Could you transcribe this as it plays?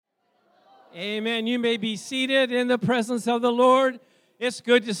Amen. You may be seated in the presence of the Lord. It's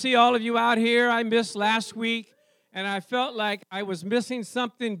good to see all of you out here. I missed last week, and I felt like I was missing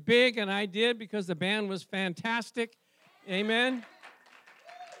something big, and I did because the band was fantastic. Amen.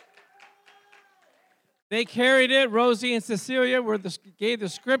 They carried it. Rosie and Cecilia gave the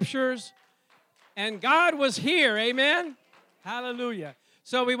scriptures, and God was here. Amen. Hallelujah.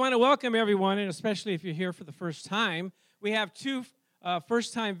 So we want to welcome everyone, and especially if you're here for the first time. We have two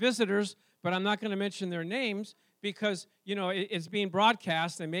first-time visitors, but I'm not going to mention their names because, you know, it's being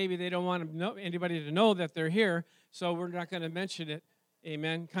broadcast, and maybe they don't want anybody to know that they're here, so we're not going to mention it.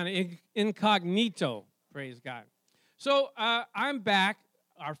 Amen. Kind of incognito. Praise God. So I'm back.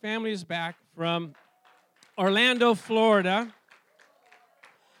 Our family is back from Orlando, Florida.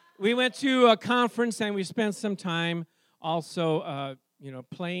 We went to a conference, and we spent some time also,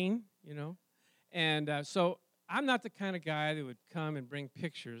 playing, And so I'm not the kind of guy that would come and bring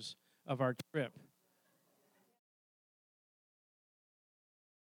pictures of our trip.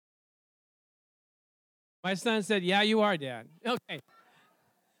 My son said, "Yeah, you are, Dad." Okay.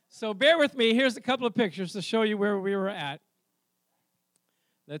 So bear with me. Here's a couple of pictures to show you where we were at.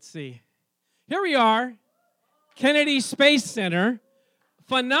 Let's see. Here we are, Kennedy Space Center.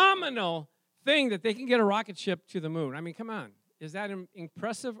 Phenomenal thing that they can get a rocket ship to the moon. I mean, come on. Is that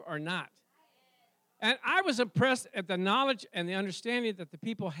impressive or not? And I was impressed at the knowledge and the understanding that the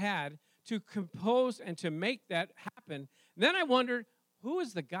people had to compose and to make that happen. Then I wondered, who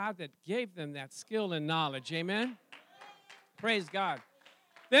is the God that gave them that skill and knowledge? Amen? Praise God.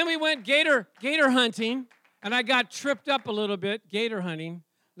 Then we went gator hunting, and I got tripped up a little bit gator hunting.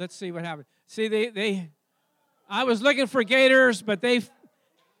 Let's see what happened. See, I was looking for gators, but they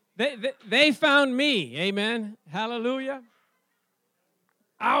found me. Amen? Hallelujah.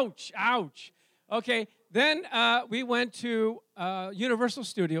 Ouch, ouch. Okay, then we went to Universal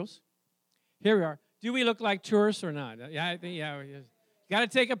Studios. Here we are. Do we look like tourists or not? Yeah, I think, yeah. Got to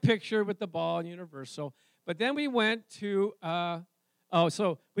take a picture with the ball in Universal. But then we went to,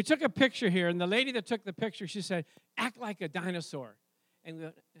 so we took a picture here, and the lady that took the picture, she said, "Act like a dinosaur."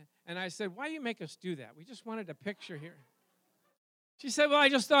 And I said, "Why do you make us do that? We just wanted a picture here." She said, "Well, I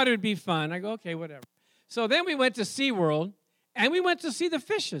just thought it would be fun." I go, "Okay, whatever." So then we went to SeaWorld, and we went to see the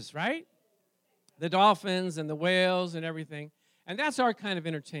fishes, right? The dolphins and the whales and everything. And that's our kind of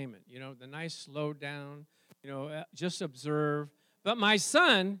entertainment, the nice slow down, just observe. But my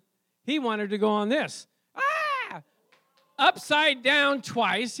son, he wanted to go on this. Upside down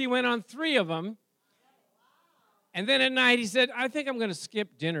twice. He went on 3 of them. And then at night he said, "I think I'm going to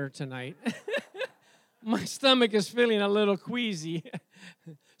skip dinner tonight." My stomach is feeling a little queasy.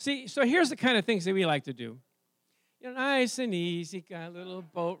 See, so here's the kind of things that we like to do. Nice and easy, kind of little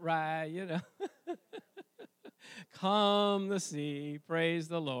boat ride, Calm the sea, praise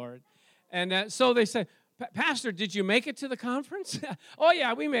the Lord. And so they said, "Pastor, did you make it to the conference?" "Oh,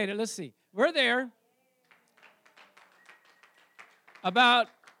 yeah, we made it. Let's see. We're there." About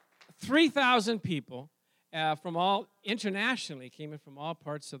 3,000 people internationally came in from all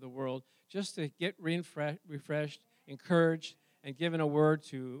parts of the world just to get refreshed, encouraged, and given a word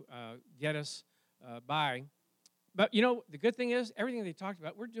to get us by. But, the good thing is, everything they talked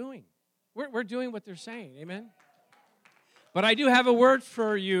about, we're doing. We're doing what they're saying. Amen? But I do have a word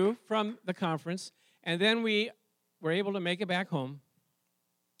for you from the conference, and then we were able to make it back home.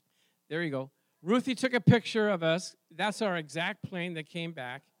 There you go. Ruthie took a picture of us. That's our exact plane that came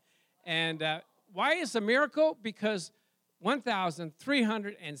back. And why is a miracle? Because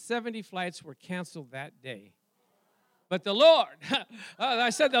 1,370 flights were canceled that day. But the Lord,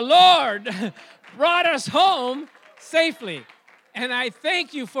 the Lord brought us home safely. And I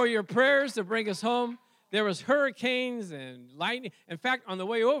thank you for your prayers to bring us home. There was hurricanes and lightning. In fact, on the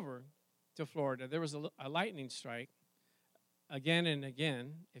way over to Florida, there was a lightning strike again and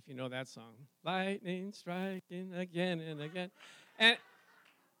again, if you know that song. Lightning striking again and again. And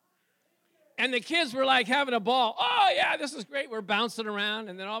the kids were like having a ball. "Oh, yeah, this is great." We're bouncing around.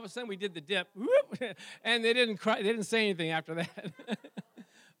 And then all of a sudden we did the dip. Whoop, and they didn't cry. They didn't say anything after that.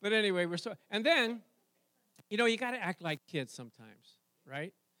 But anyway, and then, you got to act like kids sometimes,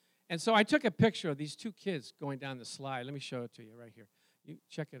 right? And so I took a picture of these 2 kids going down the slide. Let me show it to you right here. You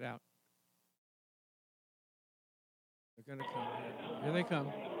check it out. They're going to come. Here they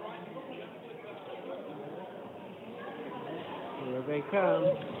come. Here they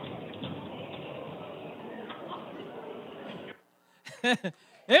come.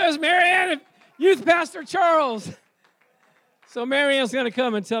 It was Marianne and Youth Pastor Charles. So Marianne's going to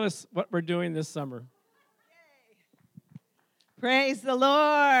come and tell us what we're doing this summer. Praise the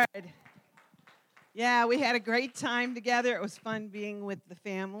Lord. Yeah, we had a great time together. It was fun being with the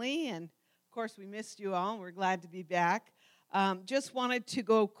family and course, we missed you all. We're glad to be back. Just wanted to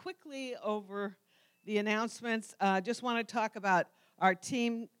go quickly over the announcements. Just want to talk about our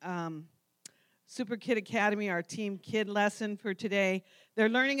team, Super Kid Academy, our team kid lesson for today. They're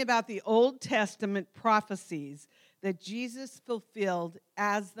learning about the Old Testament prophecies that Jesus fulfilled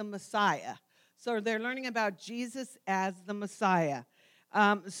as the Messiah. So they're learning about Jesus as the Messiah.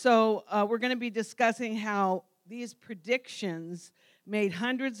 We're going to be discussing how these predictions made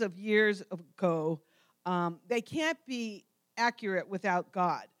hundreds of years ago, they can't be accurate without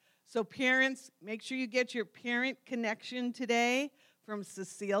God. So parents, make sure you get your parent connection today from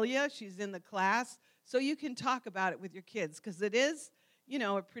Cecilia. She's in the class, so you can talk about it with your kids, because it is,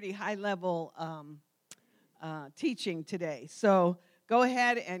 a pretty high-level teaching today. So go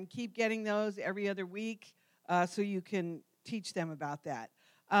ahead and keep getting those every other week so you can teach them about that.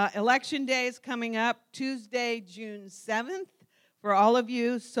 Election Day is coming up Tuesday, June 7th for all of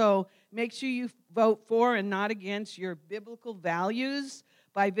you. So make sure you vote for and not against your biblical values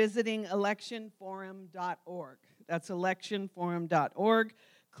by visiting electionforum.org. That's electionforum.org.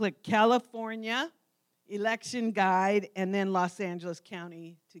 Click California, Election Guide, and then Los Angeles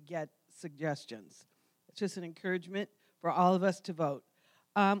County to get suggestions. It's just an encouragement for all of us to vote.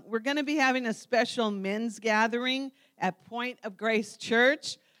 We're going to be having a special men's gathering at Point of Grace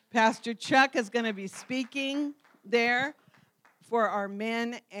Church. Pastor Chuck is going to be speaking there for our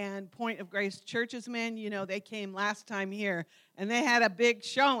men and Point of Grace Church's men. They came last time here, and they had a big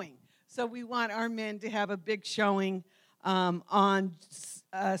showing. So we want our men to have a big showing on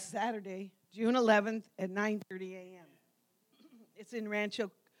Saturday, June 11th at 9:30 a.m. It's in Rancho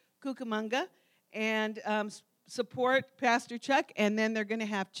Cucamonga, and support Pastor Chuck, and then they're going to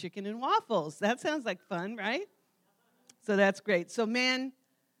have chicken and waffles. That sounds like fun, right? So that's great. So men,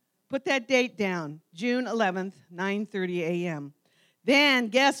 put that date down, June 11th, 9:30 a.m. Then,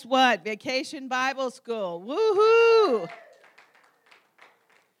 guess what? Vacation Bible School. Woohoo!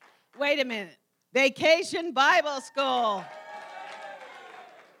 Wait a minute. Vacation Bible School.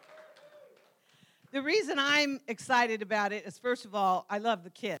 The reason I'm excited about it is, first of all, I love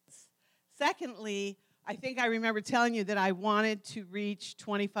the kids. Secondly, I think I remember telling you that I wanted to reach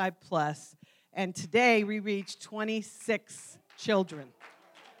 25 plus, and today we reached 26 children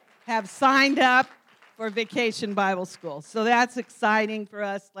have signed up for Vacation Bible School. So that's exciting for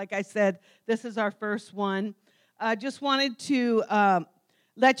us. Like I said, this is our first one. Just wanted to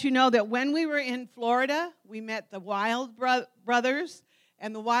let you know that when we were in Florida, we met the Wild Brothers,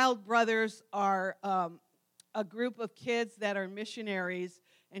 and the Wild Brothers are a group of kids that are missionaries,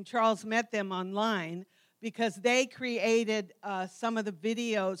 and Charles met them online because they created some of the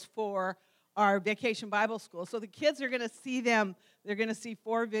videos for our Vacation Bible School. So the kids are going to see them. They're going to see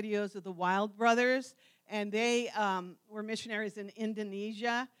 4 videos of the Wild Brothers, and they were missionaries in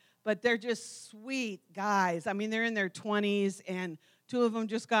Indonesia, but they're just sweet guys. I mean, they're in their 20s, and 2 of them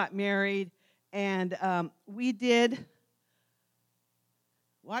just got married, and we did,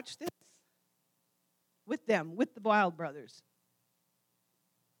 watch this, with them, with the Wild Brothers.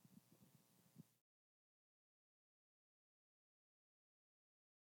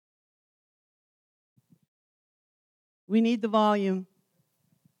 We need the volume.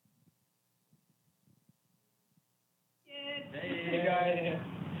 Hey guys,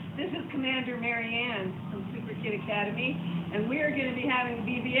 this is Commander Mary Ann from Super Kid Academy, and we are going to be having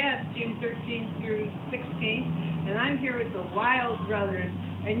VBS June 13th through 16th, and I'm here with the Wild Brothers,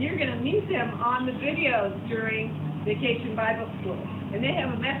 and you're going to meet them on the videos during Vacation Bible School, and they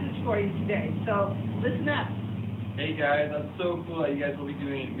have a message for you today, so listen up. Hey guys, that's so cool that you guys will be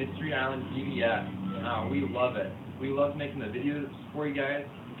doing Mystery Island VBS. We love it. We love making the videos for you guys,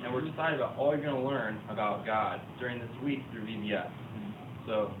 and we're excited about all you're going to learn about God during this week through VBS.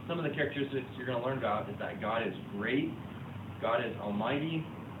 So some of the characteristics you're going to learn about is that God is great, God is almighty.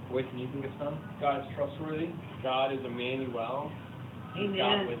 Boy, can you think of some? God is trustworthy. God is Emmanuel. Amen.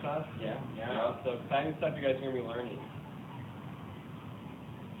 God with us. Yeah. So exciting stuff you guys are going to be learning.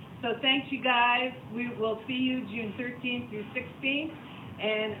 So thanks, you guys. We will see you June 13th through 16th.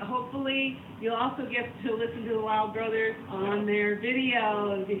 And hopefully you'll also get to listen to the Wild Brothers on their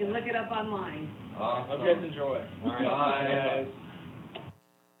videos. You can look it up online. Awesome. Hope you guys enjoy. All right. Bye. Guys.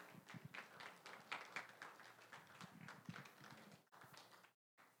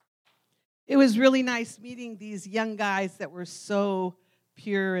 It was really nice meeting these young guys that were so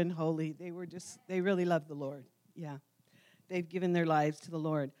pure and holy. They really loved the Lord. Yeah. They've given their lives to the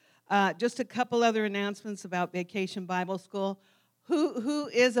Lord. Just a couple other announcements about Vacation Bible School. Who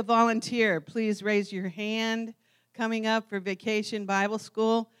is a volunteer? Please raise your hand coming up for Vacation Bible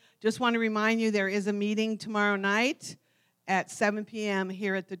School. Just want to remind you there is a meeting tomorrow night at 7 p.m.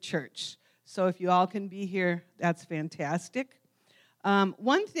 here at the church. So if you all can be here, that's fantastic.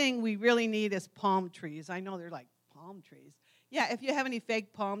 One thing we really need is palm trees. I know they're like, palm trees. Yeah, if you have any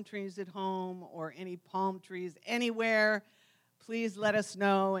fake palm trees at home or any palm trees anywhere, please let us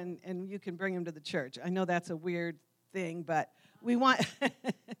know, and you can bring them to the church. I know that's a weird thing, but we want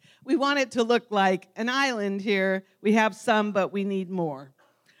we want it to look like an island here. We have some, but we need more.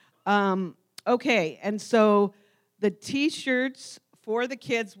 Okay, and so the T-shirts for the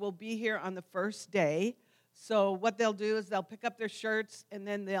kids will be here on the first day. So what they'll do is they'll pick up their shirts, and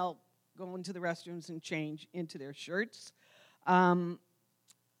then they'll go into the restrooms and change into their shirts. And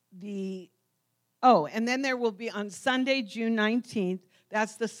then there will be on Sunday, June 19th,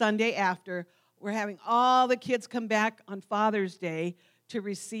 that's the Sunday after, we're having all the kids come back on Father's Day to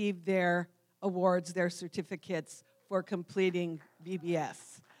receive their awards, their certificates for completing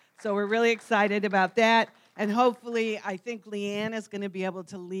VBS. So we're really excited about that. And hopefully, I think Leanne is going to be able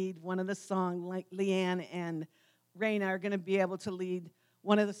to lead one of the songs. Like Leanne and Raina are going to be able to lead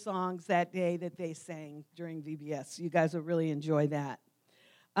one of the songs that day that they sang during VBS. You guys will really enjoy that.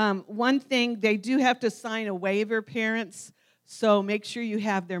 One thing, they do have to sign a waiver, parents, so make sure you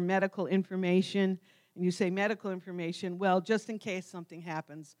have their medical information. And you say medical information, well, just in case something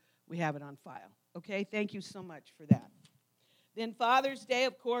happens, we have it on file. Okay, thank you so much for that. Then Father's Day,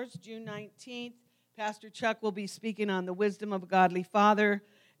 of course, June 19th. Pastor Chuck will be speaking on the wisdom of a godly father.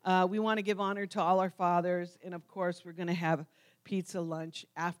 We want to give honor to all our fathers, and of course, we're going to have pizza lunch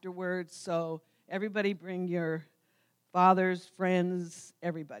afterwards. So everybody bring your fathers, friends,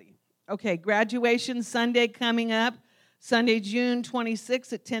 everybody. Okay, graduation Sunday coming up, Sunday, June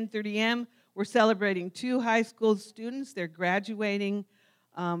 26th at 10:30 a.m. We're celebrating 2 high school students. They're graduating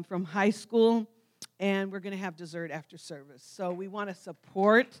from high school, and we're going to have dessert after service. So we want to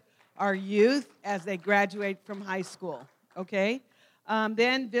support our youth as they graduate from high school, okay?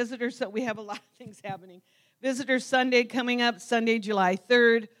 Then visitors, so we have a lot of things happening. Visitor Sunday coming up, Sunday, July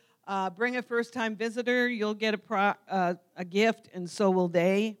 3rd. Bring a first-time visitor. You'll get a gift, and so will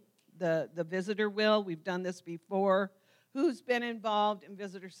they. The visitor will. We've done this before. Who's been involved in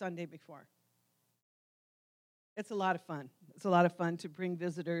Visitor Sunday before? It's a lot of fun. It's a lot of fun to bring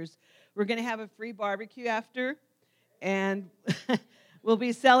visitors. We're going to have a free barbecue after, and we'll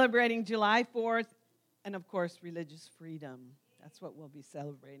be celebrating July 4th, and of course, religious freedom. That's what we'll be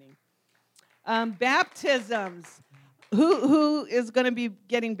celebrating. Baptisms. Who is going to be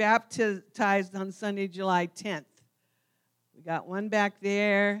getting baptized on Sunday, July 10th? We got one back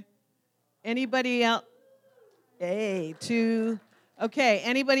there. Anybody else? Hey, 2. Okay,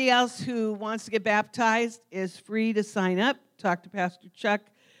 anybody else who wants to get baptized is free to sign up. Talk to Pastor Chuck.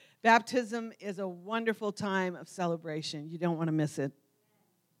 Baptism is a wonderful time of celebration. You don't want to miss it.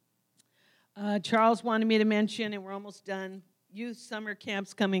 Charles wanted me to mention, and we're almost done, youth summer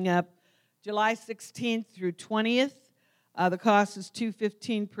camps coming up July 16th through 20th. The cost is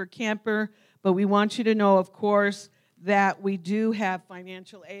 $215 per camper, but we want you to know, of course, that we do have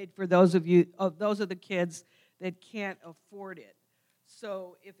financial aid for those of you, those are the kids that can't afford it.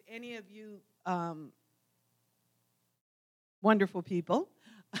 So if any of you wonderful people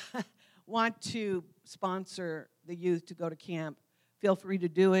want to sponsor the youth to go to camp, feel free to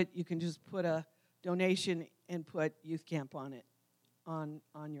do it. You can just put a donation and put youth camp on it, on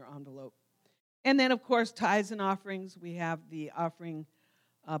your envelope. And then, of course, tithes and offerings. We have the offering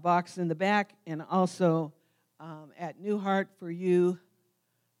box in the back, and also at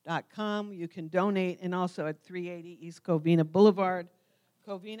newheartforyou.com. You can donate, and also at 380 East Covina Boulevard,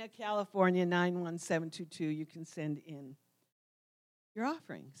 Covina, California, 91722. You can send in your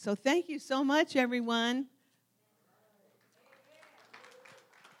offering. So thank you so much, everyone.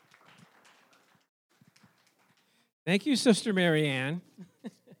 Thank you, Sister Mary Ann.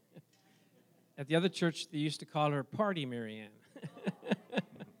 At the other church, they used to call her Party Mary Ann.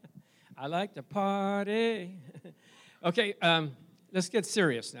 I like to party. Okay, let's get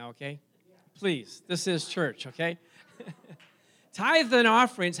serious now, okay? Please, this is church, okay? Tithe and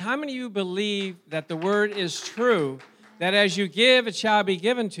offerings, how many of you believe that the word is true, that as you give, it shall be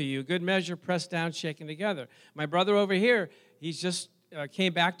given to you, good measure, pressed down, shaken together? My brother over here, he's just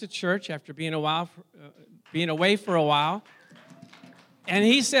came back to church after being away for a while. And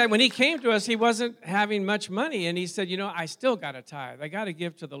he said when he came to us, he wasn't having much money. And he said, I still got to tithe. I got to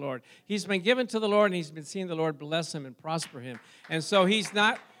give to the Lord. He's been given to the Lord, and he's been seeing the Lord bless him and prosper him. And so he's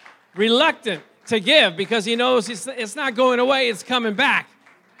not reluctant to give because he knows it's not going away. It's coming back,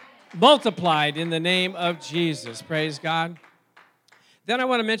 multiplied in the name of Jesus. Praise God. Then I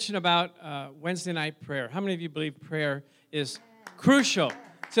want to mention about Wednesday night prayer. How many of you believe prayer is crucial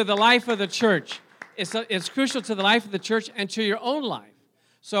to the life of the church? It's crucial to the life of the church and to your own life.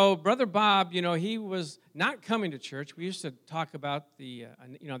 So Brother Bob, he was not coming to church. We used to talk about the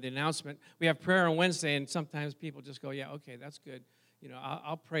announcement. We have prayer on Wednesday, and sometimes people just go, yeah, okay, that's good.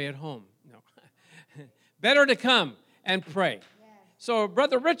 I'll pray at home. No. Better to come and pray. Yeah. So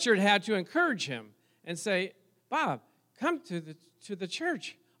Brother Richard had to encourage him and say, Bob, come to the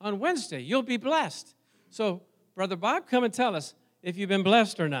church on Wednesday. You'll be blessed. So, Brother Bob, come and tell us if you've been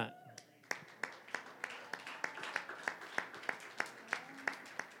blessed or not.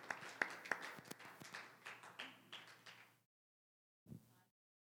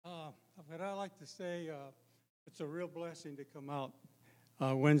 What I like to say, it's a real blessing to come out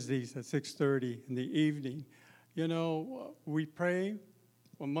Wednesdays at 6:30 in the evening. We pray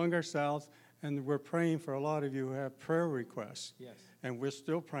among ourselves, and we're praying for a lot of you who have prayer requests. Yes. And we're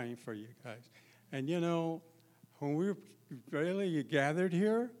still praying for you guys. And when we're really gathered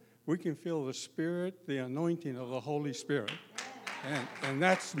here, we can feel the Spirit, the anointing of the Holy Spirit. And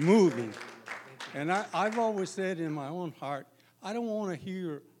that's moving. And I've always said in my own heart, I don't want to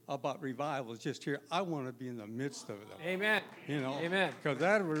hear about revivals just here. I want to be in the midst of them. Amen. Amen. Because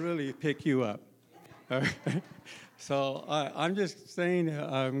that will really pick you up. So I'm just saying,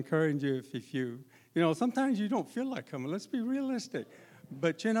 I'm encouraging you if you, sometimes you don't feel like coming. Let's be realistic.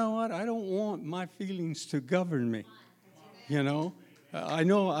 But you know what? I don't want my feelings to govern me. I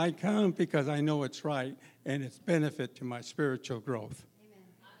know I come because I know it's right, and it's benefit to my spiritual growth.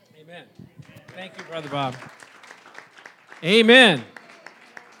 Amen. Thank you, Brother Bob. Amen.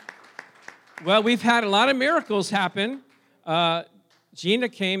 Well, we've had a lot of miracles happen. Gina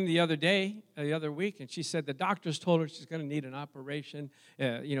came the other week, and she said the doctors told her she's going to need an operation.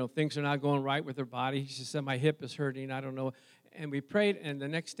 Things are not going right with her body. She said, my hip is hurting. I don't know. And we prayed, and the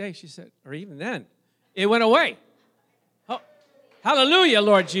next day she said, or even then, it went away. Oh, hallelujah,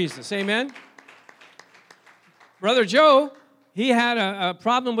 Lord Jesus. Amen. Brother Joe, he had a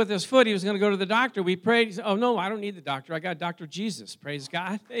problem with his foot. He was going to go to the doctor. We prayed. He said, oh, no, I don't need the doctor. I got Dr. Jesus. Praise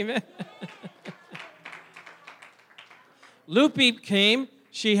God. Amen. Loopy came.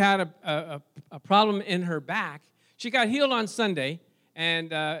 She had a problem in her back. She got healed on Sunday,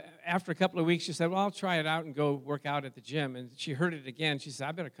 and after a couple of weeks, she said, well, I'll try it out and go work out at the gym. And she heard it again. She said,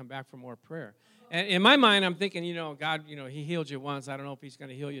 I better come back for more prayer. And in my mind, I'm thinking, God, he healed you once. I don't know if he's going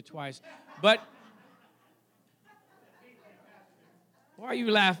to heal you twice. But why are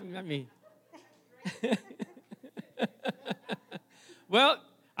you laughing at me? Well,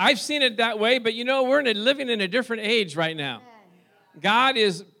 I've seen it that way, but we're living in a different age right now. God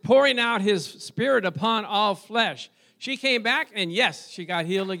is pouring out his Spirit upon all flesh. She came back, and yes, she got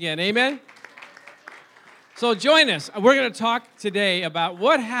healed again. Amen? So join us. We're going to talk today about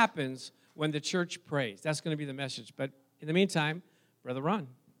what happens when the church prays. That's going to be the message. But in the meantime, Brother Ron.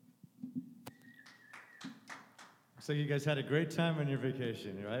 So you guys had a great time on your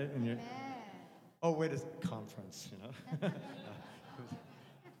vacation, right? Oh, wait, it's a conference,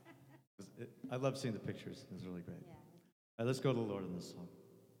 I love seeing the pictures. It was really great. Yeah. All right, let's go to the Lord in this song.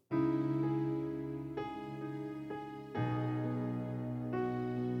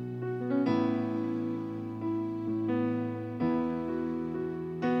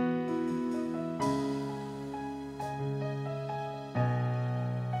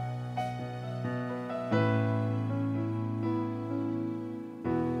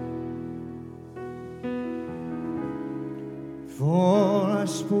 Before I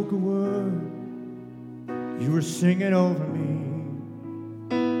spoke a word, you were singing over me.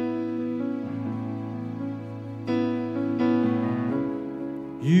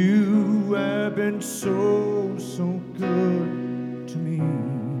 You have been so, so good to me.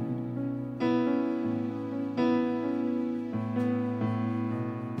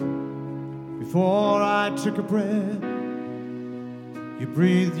 Before I took a breath, you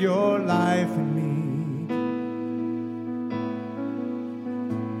breathed your life in me.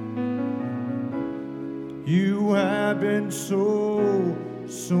 You have been so,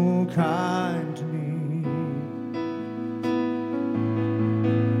 so kind to me.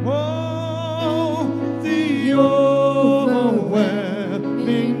 Oh, the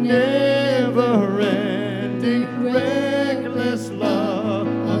overwhelming, never-ending, reckless love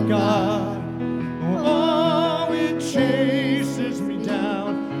of God. Oh, it chases me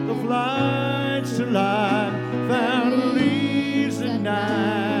down the flights to life, found leaves at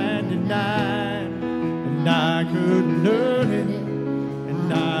 99. And I couldn't earn it,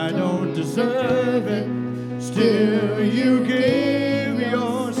 and I don't deserve it. Still, you gave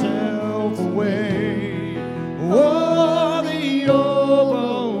yourself away. Oh, the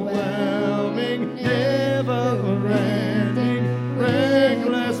overwhelming, never-ending,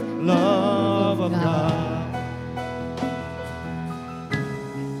 reckless love of God.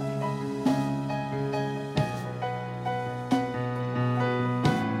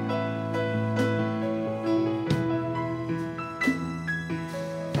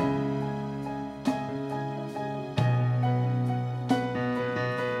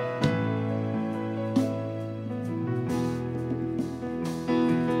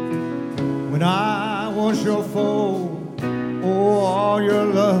 was your foe, oh, all your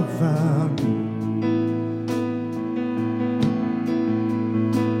love found me.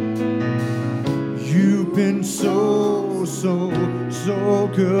 You've been so, so, so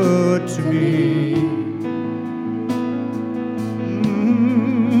good to me.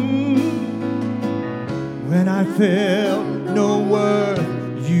 When I felt no worth,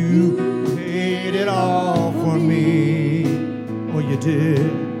 you paid it all for me. Oh, you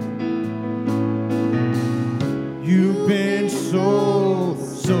did. You've been so,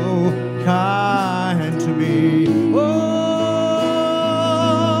 so kind to me. Oh,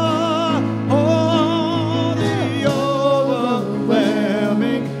 the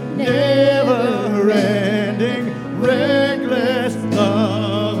overwhelming, never-ending, reckless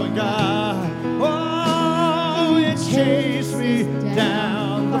love of God. Oh, it chased me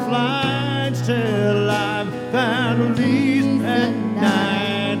down the flights till I'm found release at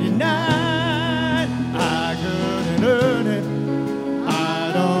 99. I couldn't earn it,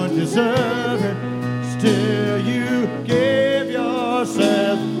 I don't deserve it. Still, you gave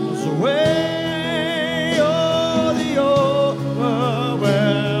yourself away. Oh, the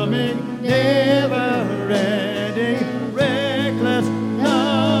overwhelming, never-ending, reckless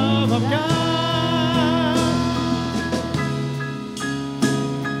love of God.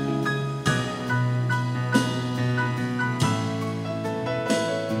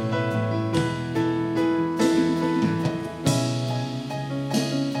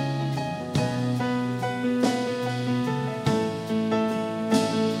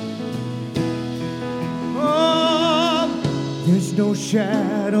 Oh, there's no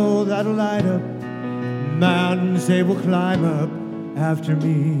shadow that'll light up, mountains they will climb up after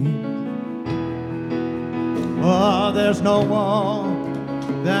me. Oh, there's no wall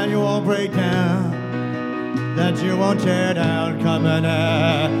that you won't break down, that you won't tear down coming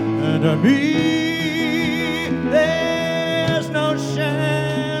after me. There's no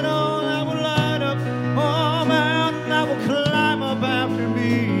shadow that will light up, oh, mountain that will climb up after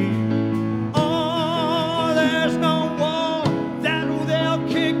me. Oh, there's no wall that they'll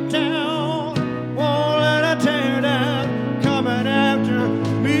kick down, won't let it tear down, coming after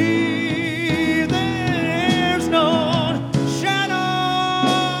me. There's no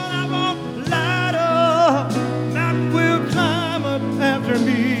shadow that won't light up, mountain will climb up after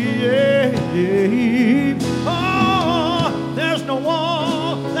me. Yeah, yeah. Oh, there's no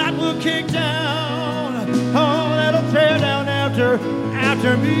wall that will kick down, oh, that'll tear down after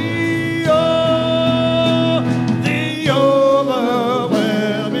me. Oh, the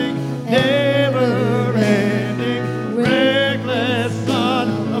overwhelming, never-ending, reckless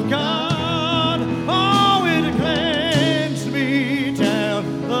Son of God. Oh, it cleansed me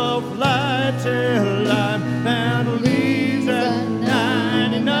down the flight till I'm found release at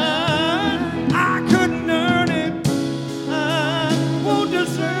 99. I couldn't earn it, I won't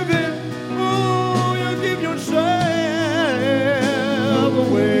deserve it. Oh, you give yourself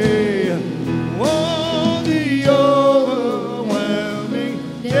away. Oh, the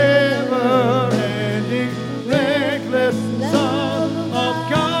overwhelming, never-ending, reckless Son of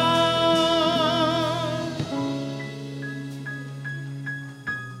God.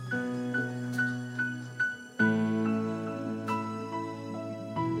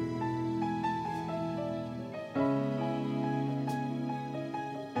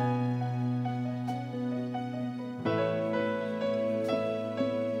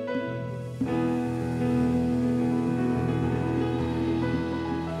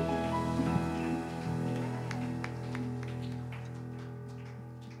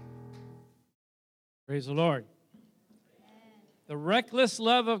 Praise the Lord. The reckless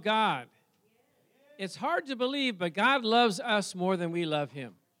love of God. It's hard to believe, but God loves us more than we love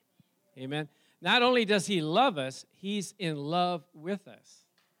him. Amen. Not only does he love us, he's in love with us.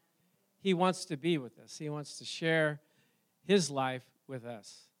 He wants to be with us. He wants to share his life with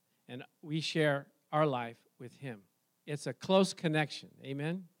us. And we share our life with him. It's a close connection.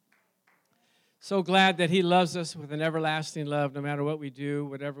 Amen. So glad that he loves us with an everlasting love, no matter what we do,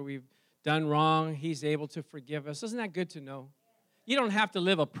 whatever we've done wrong, he's able to forgive us. Isn't that good to know? You don't have to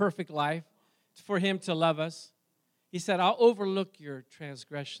live a perfect life for him to love us. He said, I'll overlook your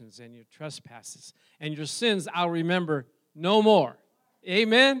transgressions and your trespasses, and your sins I'll remember no more.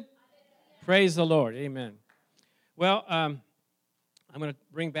 Amen? Praise the Lord. Amen. Well, I'm going to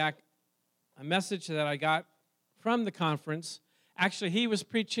bring back a message that I got from the conference. Actually, he was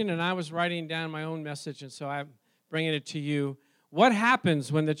preaching, and I was writing down my own message, and so I'm bringing it to you. What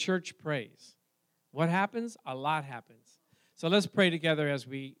happens when the church prays? What happens? A lot happens. So let's pray together as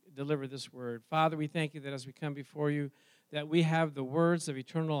we deliver this word. Father, we thank you that as we come before you, that we have the words of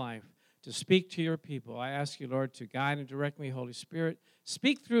eternal life to speak to your people. I ask you, Lord, to guide and direct me, Holy Spirit.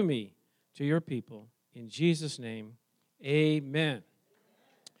 Speak through me to your people. In Jesus' name, amen.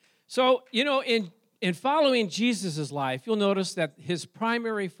 So, in following Jesus' life, you'll notice that his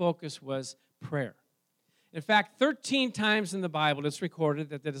primary focus was prayer. In fact, 13 times in the Bible it's recorded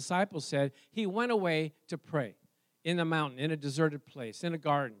that the disciples said he went away to pray in the mountain, in a deserted place, in a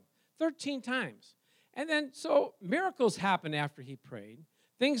garden. 13 times. And then, so miracles happened after he prayed.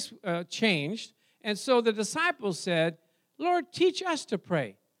 Things changed. And so the disciples said, Lord, teach us to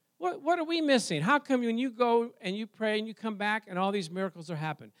pray. What are we missing? How come when you go and you pray and you come back and all these miracles are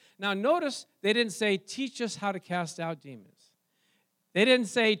happening? Now, notice they didn't say, teach us how to cast out demons. They didn't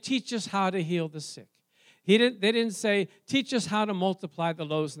say, teach us how to heal the sick. They didn't say, teach us how to multiply the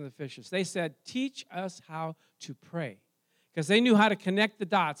loaves and the fishes. They said, teach us how to pray. Because they knew how to connect the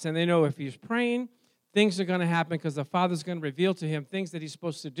dots, and they know if he's praying, things are going to happen because the Father's going to reveal to him things that he's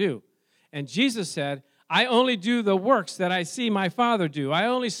supposed to do. And Jesus said, I only do the works that I see my Father do. I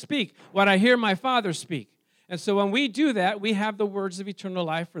only speak what I hear my Father speak. And so when we do that, we have the words of eternal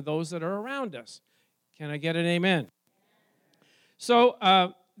life for those that are around us. Can I get an amen? So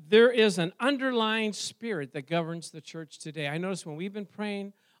there is an underlying spirit that governs the church today. I notice when we've been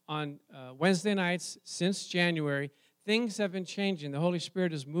praying on Wednesday nights since January, things have been changing. The Holy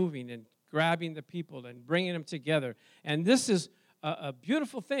Spirit is moving and grabbing the people and bringing them together. And this is a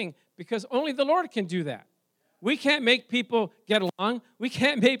beautiful thing because only the Lord can do that. We can't make people get along. We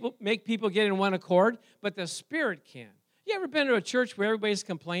can't make people get in one accord, but the Spirit can. You ever been to a church where everybody's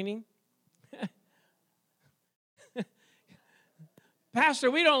complaining?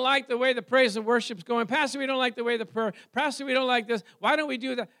 Pastor, we don't like the way the praise and worship's going. Pastor, we don't like the way the prayer. Pastor, we don't like this. Why don't we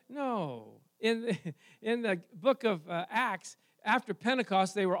do that? No. In the book of Acts, after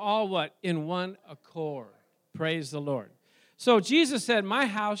Pentecost, they were all what? In one accord. Praise the Lord. So Jesus said, my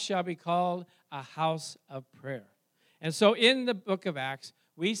house shall be called a house of prayer. And so in the book of Acts,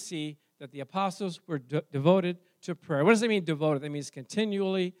 we see that the apostles were devoted to prayer. What does it mean, devoted? That means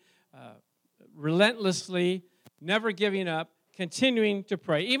continually, relentlessly, never giving up, continuing to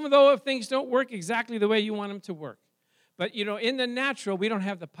pray, even though if things don't work exactly the way you want them to work. But, in the natural, we don't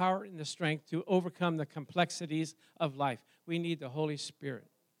have the power and the strength to overcome the complexities of life. We need the Holy Spirit.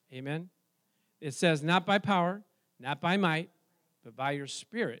 Amen? It says, not by power, not by might, but by your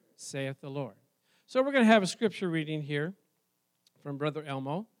Spirit, saith the Lord. So we're going to have a scripture reading here from Brother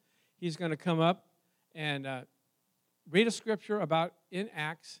Elmo. He's going to come up and read a scripture about in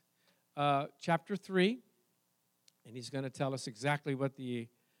Acts chapter 3, and he's going to tell us exactly what the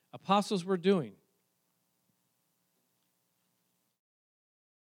apostles were doing.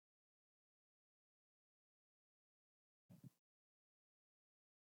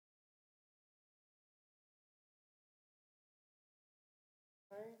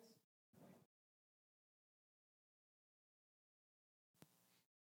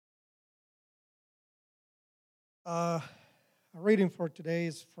 A reading for today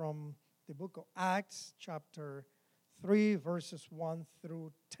is from the book of Acts, chapter 3, verses 1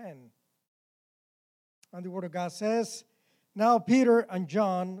 through 10. And the Word of God says, Now Peter and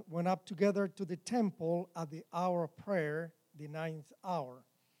John went up together to the temple at the hour of prayer, the 9th hour.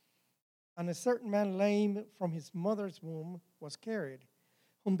 And a certain man lame from his mother's womb was carried,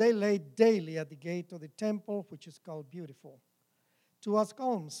 whom they laid daily at the gate of the temple, which is called Beautiful, to ask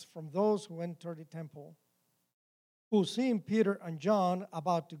alms from those who entered the temple, who, seeing Peter and John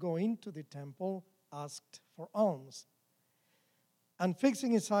about to go into the temple, asked for alms. And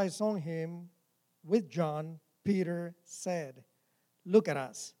fixing his eyes on him with John, Peter said, Look at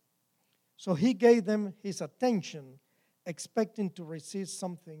us. So he gave them his attention, expecting to receive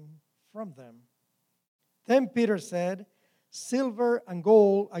something from them. Then Peter said, Silver and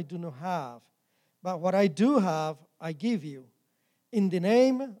gold I do not have, but what I do have I give you. In the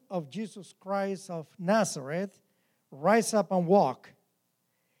name of Jesus Christ of Nazareth, rise up and walk.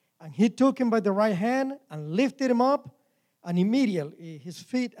 And he took him by the right hand and lifted him up, and immediately his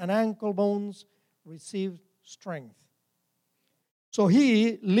feet and ankle bones received strength. So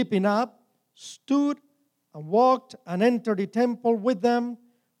he, leaping up, stood and walked and entered the temple with them,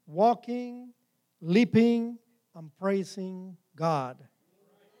 walking, leaping, and praising God.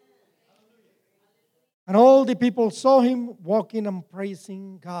 And all the people saw him walking and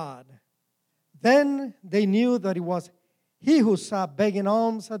praising God. Then they knew that it was he who sat begging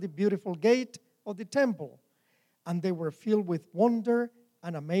alms at the beautiful gate of the temple. And they were filled with wonder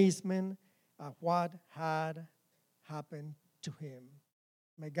and amazement at what had happened to him.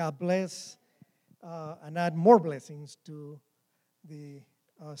 May God bless and add more blessings to the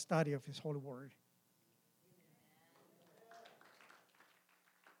study of his holy word.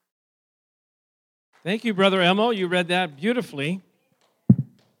 Thank you, Brother Emil. You read that beautifully.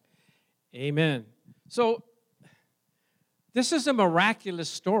 Amen. So, this is a miraculous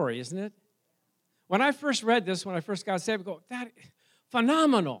story, isn't it? When I first read this, when I first got saved, I go, that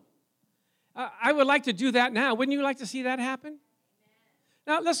phenomenal. I would like to do that now. Wouldn't you like to see that happen?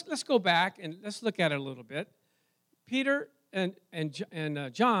 Now, let's go back and let's look at it a little bit. Peter and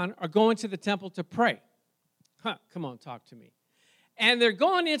John are going to the temple to pray. Come on, talk to me. And they're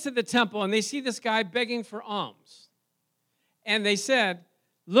going into the temple, and they see this guy begging for alms. And they said,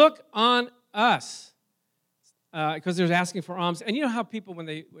 look on us. Because they're asking for alms. And you know how people, when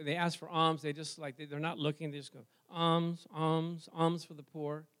they ask for alms, they just like, they're not looking, they just go, alms, alms, alms for the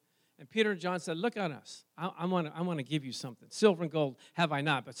poor. And Peter and John said, look on us. I want to give you something. Silver and gold have I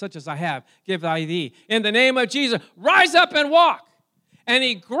not, but such as I have, give I thee. In the name of Jesus, rise up and walk. And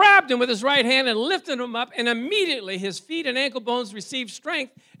he grabbed him with his right hand and lifted him up, and immediately his feet and ankle bones received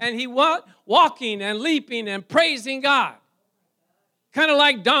strength, and he went walking and leaping and praising God. Kind of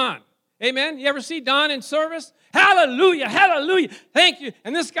like Don. Amen? You ever see Don in service? Hallelujah, hallelujah, thank you.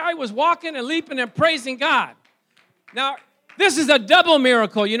 And this guy was walking and leaping and praising God. Now, this is a double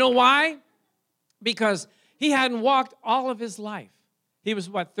miracle. You know why? Because he hadn't walked all of his life. He was,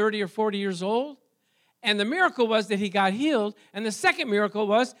 30 or 40 years old? And the miracle was that he got healed. And the second miracle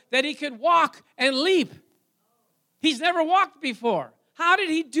was that he could walk and leap. He's never walked before. How did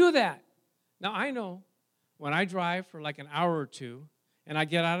he do that? Now, I know when I drive for like an hour or two and I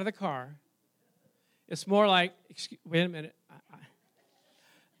get out of the car, it's more like, wait a minute.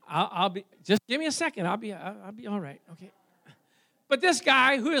 I'll be, just give me a second. I'll be all right. Okay. But this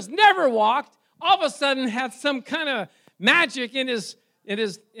guy who has never walked, all of a sudden had some kind of magic in his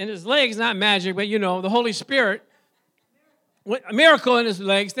legs, not magic, but the Holy Spirit, a miracle in his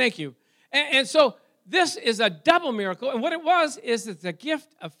legs, thank you. And so this is a double miracle, and what it was is that the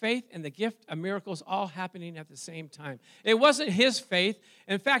gift of faith and the gift of miracles all happening at the same time. It wasn't his faith.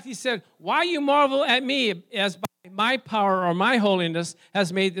 In fact, he said, why you marvel at me as by my power or my holiness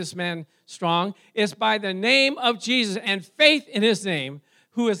has made this man strong? It's by the name of Jesus and faith in his name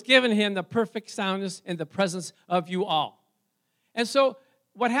who has given him the perfect soundness in the presence of you all. And so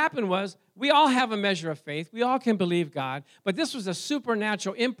what happened was we all have a measure of faith. We all can believe God. But this was a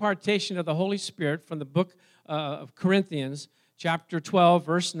supernatural impartation of the Holy Spirit from the book of Corinthians, chapter 12,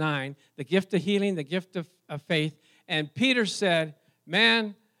 verse 9, the gift of healing, the gift of faith. And Peter said,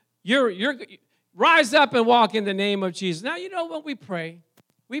 man, you're rise up and walk in the name of Jesus. Now, when we pray,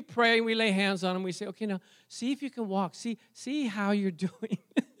 and we lay hands on him. We say, okay, now, see if you can walk. See how you're doing.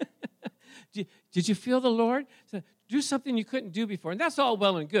 Did you feel the Lord? So, do something you couldn't do before. And that's all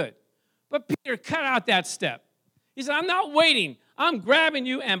well and good. But Peter cut out that step. He said, I'm not waiting. I'm grabbing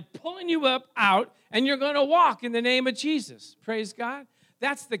you and pulling you out, and you're going to walk in the name of Jesus. Praise God.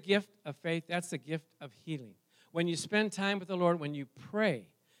 That's the gift of faith. That's the gift of healing. When you spend time with the Lord, when you pray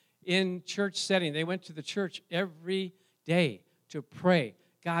in church setting, they went to the church every day to pray.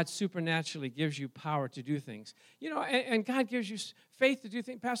 God supernaturally gives you power to do things. And God gives you faith to do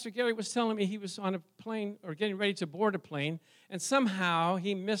things. Pastor Gary was telling me he was on a plane or getting ready to board a plane, and somehow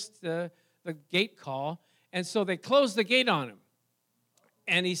he missed the gate call, and so they closed the gate on him.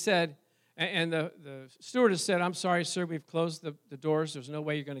 And he said, and the stewardess said, I'm sorry, sir, we've closed the doors. There's no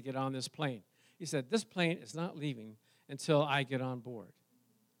way you're going to get on this plane. He said, this plane is not leaving until I get on board.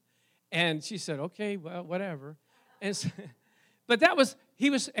 And she said, okay, well, whatever. And so, but he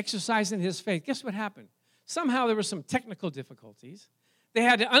was exercising his faith. Guess what happened? Somehow there were some technical difficulties. They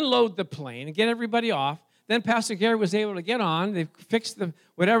had to unload the plane and get everybody off. Then Pastor Gary was able to get on. They fixed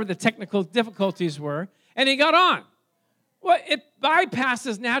whatever the technical difficulties were, and he got on. Well, it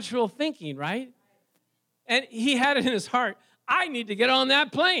bypasses natural thinking, right? And he had it in his heart, I need to get on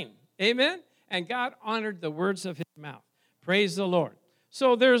that plane. Amen? And God honored the words of his mouth. Praise the Lord.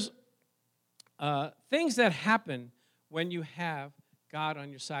 So there's things that happen when you have God on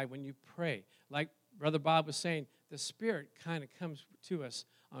your side, when you pray. Like Brother Bob was saying, the Spirit kind of comes to us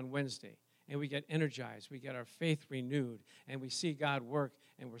on Wednesday, and we get energized. We get our faith renewed, and we see God work,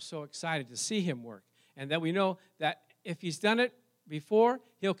 and we're so excited to see him work. And that we know that if he's done it before,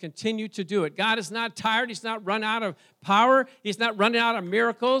 he'll continue to do it. God is not tired. He's not run out of power. He's not running out of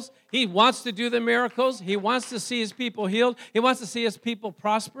miracles. He wants to do the miracles. He wants to see his people healed. He wants to see his people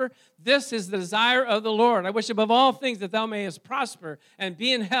prosper. This is the desire of the Lord. I wish above all things that thou mayest prosper and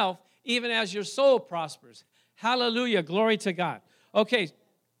be in health, even as your soul prospers. Hallelujah. Glory to God. Okay,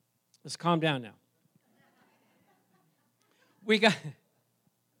 let's calm down now.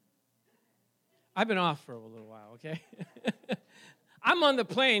 I've been off for a little while, okay? I'm on the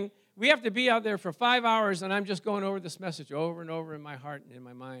plane. we have to be out there for 5 hours, and I'm just going over this message over and over in my heart and in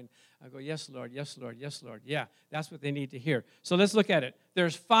my mind. I go, yes, Lord, yes, Lord, yes, Lord. Yeah, that's what they need to hear. So let's look at it.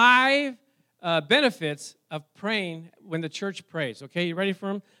 There's 5 benefits of praying when the church prays. Okay, you ready for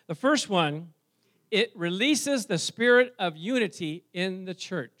them? The first one, it releases the spirit of unity in the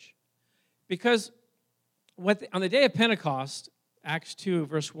church. Because on the day of Pentecost, Acts 2,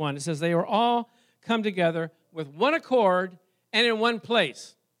 verse 1, it says, they were all come together with one accord and in one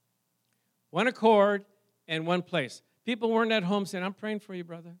place. One accord and one place. People weren't at home saying, I'm praying for you,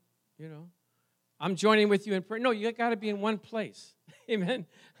 brother. You know, I'm joining with you in prayer. No, you got to be in one place. Amen.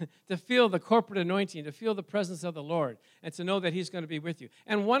 To feel the corporate anointing, to feel the presence of the Lord, and to know that He's going to be with you.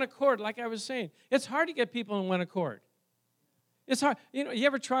 And one accord, like I was saying, it's hard to get people in one accord. It's hard. You know, you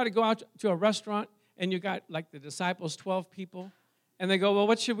ever try to go out to a restaurant and you got like the disciples, 12 people, and they go, well,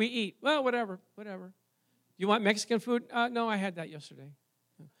 what should we eat? Well, whatever. You want Mexican food? No, I had that yesterday.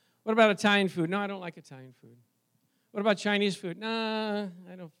 What about Italian food? No, I don't like Italian food. What about Chinese food? Nah,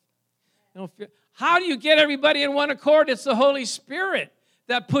 I don't feel. How do you get everybody in one accord? It's the Holy Spirit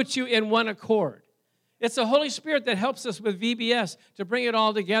that puts you in one accord. It's the Holy Spirit that helps us with VBS to bring it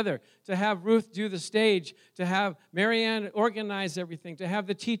all together, to have Ruth do the stage, to have Marianne organize everything, to have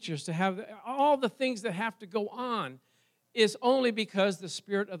the teachers, to have all the things that have to go on, is only because the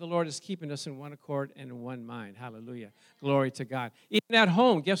Spirit of the Lord is keeping us in one accord and in one mind. Hallelujah. Glory to God. Even at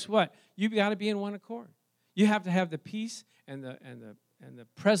home, guess what? You've got to be in one accord. You have to have the peace and the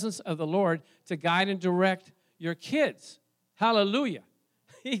presence of the Lord to guide and direct your kids. Hallelujah.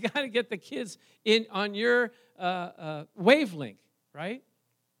 You got to get the kids in on your wavelength, right?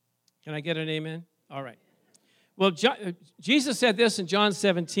 Can I get an amen? All right. Well, Jesus said this in John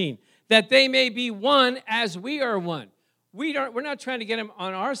 17, that they may be one as we are one. We're not trying to get them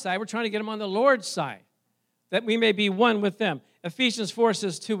on our side. We're trying to get them on the Lord's side, that we may be one with them. Ephesians 4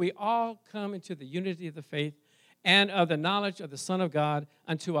 says, "Till we all come into the unity of the faith and of the knowledge of the Son of God,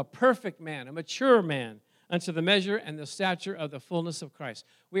 unto a perfect man, a mature man, unto the measure and the stature of the fullness of Christ."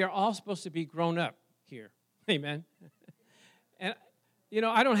 We are all supposed to be grown up here. Amen. And, you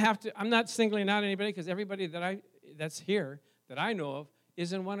know, I'm not singling out anybody, because everybody that's here that I know of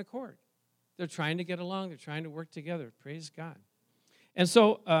is in one accord. They're trying to get along. They're trying to work together. Praise God. And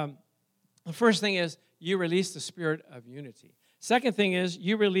so the first thing is you release the spirit of unity. Second thing is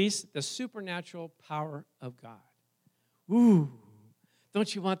you release the supernatural power of God. Ooh,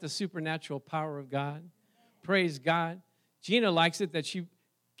 don't you want the supernatural power of God? Praise God. Gina likes it that she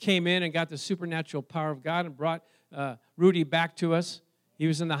came in and got the supernatural power of God and brought Rudy back to us. He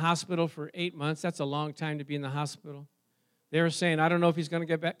was in the hospital for 8 months. That's a long time to be in the hospital. They were saying, I don't know if he's going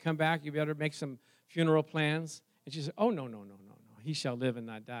to come back. You better make some funeral plans. And she said, oh, no. He shall live and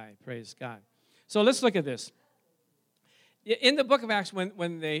not die. Praise God. So let's look at this. In the book of Acts,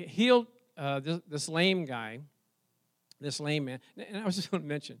 when they healed this lame guy, this lame man, and I was just going to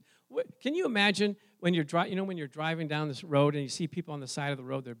mention, can you imagine when you're driving down this road and you see people on the side of the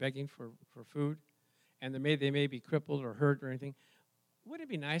road, they're begging for food, and they may be crippled or hurt or anything. Wouldn't it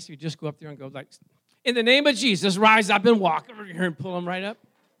be nice if you just go up there and go like, in the name of Jesus, rise up and walk over here and pull them right up?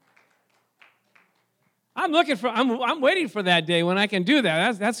 I'm waiting for that day when I can do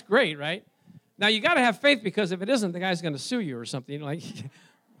that. That's great, right? Now, you got to have faith, because if it isn't, the guy's going to sue you or something. You're like,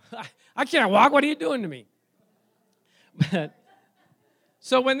 I can't walk. What are you doing to me? But,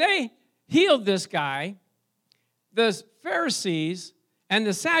 so when they healed this guy, the Pharisees and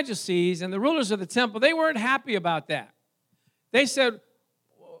the Sadducees and the rulers of the temple, they weren't happy about that. They said,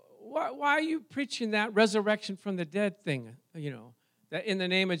 why are you preaching that resurrection from the dead thing, that in the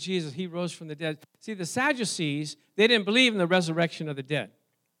name of Jesus, he rose from the dead? See, the Sadducees, they didn't believe in the resurrection of the dead.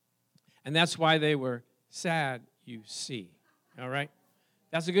 And that's why they were sad, you see. All right?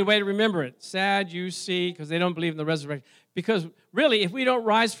 That's a good way to remember it. Sad, you see, because they don't believe in the resurrection. Because really, if we don't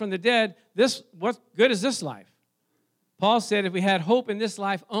rise from the dead, what good is this life? Paul said if we had hope in this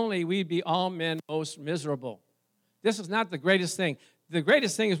life only, we'd be all men most miserable. This is not the greatest thing. The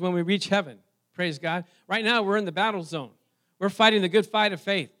greatest thing is when we reach heaven. Praise God. Right now, we're in the battle zone. We're fighting the good fight of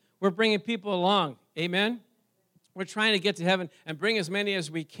faith. We're bringing people along. Amen? We're trying to get to heaven and bring as many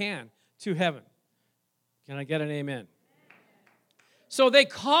as we can to heaven. Can I get an amen? So they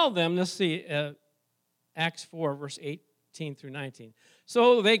called them, let's see, Acts 4, verse 18 through 19.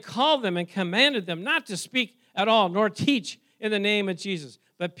 So they called them and commanded them not to speak at all, nor teach in the name of Jesus.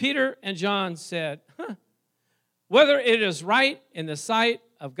 But Peter and John said, whether it is right in the sight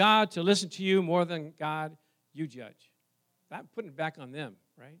of God to listen to you more than God, you judge. I'm putting it back on them,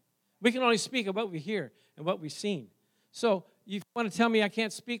 right? We can only speak of what we hear and what we've seen. So you want to tell me I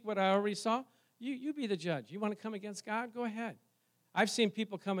can't speak what I already saw? You be the judge. You want to come against God? Go ahead. I've seen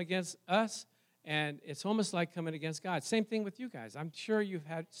people come against us, and it's almost like coming against God. Same thing with you guys. I'm sure you've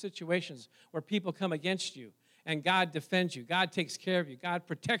had situations where people come against you, and God defends you. God takes care of you. God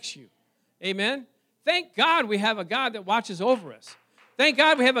protects you. Amen? Thank God we have a God that watches over us. Thank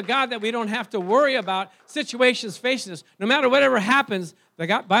God we have a God that we don't have to worry about situations facing us. No matter whatever happens,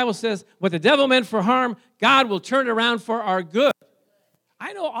 the Bible says, what the devil meant for harm, God will turn it around for our good.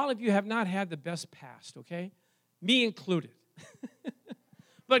 I know all of you have not had the best past, okay? Me included.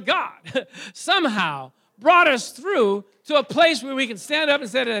 But God somehow brought us through to a place where we can stand up and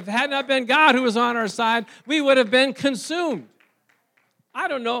say that if it had not been God who was on our side, we would have been consumed. I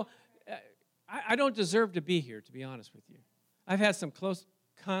don't know. I don't deserve to be here, to be honest with you. I've had some close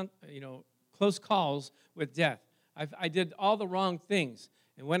calls with death. I did all the wrong things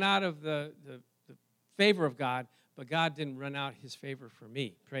and went out of the favor of God, but God didn't run out his favor for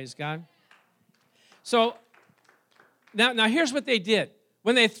me. Praise God. So now here's what they did.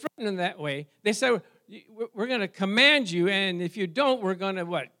 When they threatened him that way, they said, we're going to command you, and if you don't, we're going to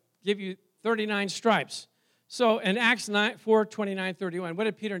what? Give you 39 stripes. So in Acts 4, 29, 31, what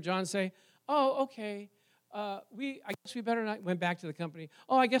did Peter and John say? Oh, okay. I guess we better not, went back to the company.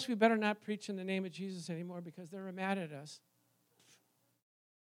 Oh, I guess we better not preach in the name of Jesus anymore because they're mad at us.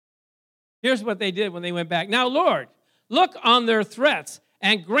 Here's what they did when they went back. Now, Lord, look on their threats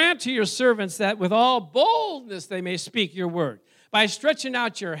and grant to your servants that with all boldness they may speak your word, by stretching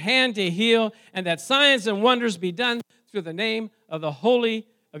out your hand to heal, and that signs and wonders be done through the name of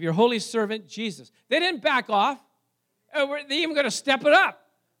your holy servant Jesus. They didn't back off. They're even going to step it up.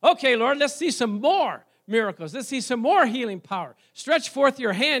 Okay, Lord, let's see some more miracles. Let's see some more healing power. Stretch forth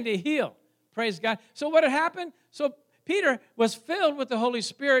your hand to heal. Praise God. So what had happened? So Peter was filled with the Holy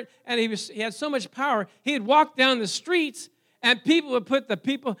Spirit, and he had so much power, he'd walk down the streets, and people would put the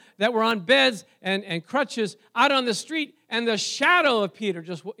people that were on beds and crutches out on the street, and the shadow of Peter,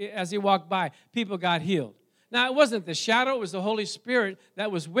 just as he walked by, people got healed. Now, it wasn't the shadow, it was the Holy Spirit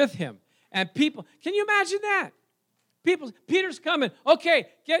that was with him. And people, can you imagine that? Peter's coming. Okay,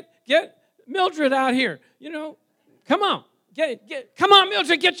 get Mildred out here. Come on. Come on,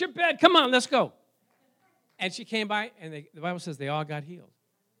 Mildred, get your bed. Come on, let's go. And she came by, and the Bible says they all got healed.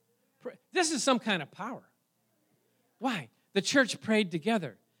 This is some kind of power. Why? The church prayed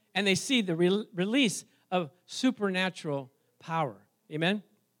together, and they see the release of supernatural power. Amen?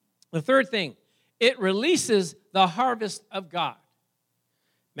 The third thing, it releases the harvest of God.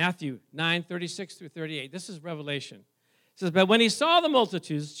 Matthew 9, 36 through 38. This is Revelation. It says, but when he saw the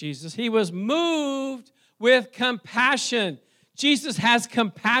multitudes, Jesus, he was moved with compassion. Jesus has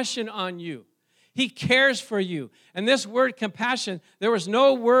compassion on you. He cares for you. And this word compassion, there was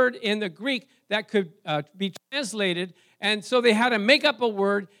no word in the Greek that could be translated, and so they had to make up a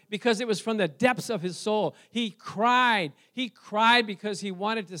word because it was from the depths of his soul. He cried. He cried because he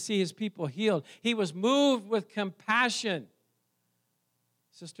wanted to see his people healed. He was moved with compassion.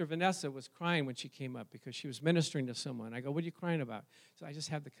 Sister Vanessa was crying when she came up because she was ministering to someone. I go, what are you crying about? So I just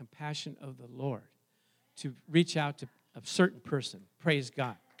have the compassion of the Lord to reach out to a certain person. Praise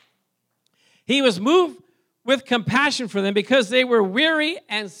God. He was moved with compassion for them because they were weary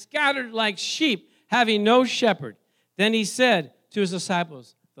and scattered like sheep, having no shepherd. Then he said to his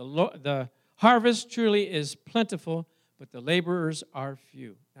disciples, the harvest truly is plentiful, but the laborers are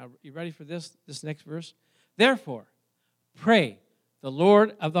few. Now, you ready for this next verse? Therefore, pray the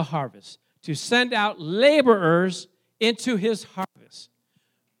Lord of the harvest to send out laborers into his harvest.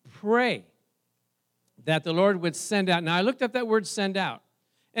 Pray that the Lord would send out. Now, I looked up that word send out.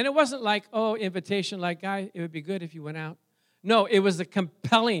 And it wasn't like, invitation, like, guy, it would be good if you went out. No, it was a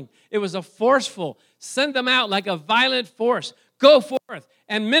compelling, it was a forceful, send them out like a violent force. Go forth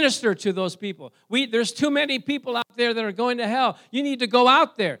and minister to those people. There's too many people out there that are going to hell. You need to go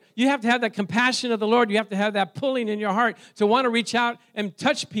out there. You have to have that compassion of the Lord. You have to have that pulling in your heart to want to reach out and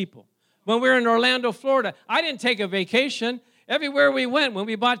touch people. When we were in Orlando, Florida, I didn't take a vacation. Everywhere we went, when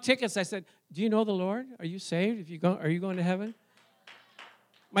we bought tickets, I said, do you know the Lord? Are you saved? Are you going to heaven?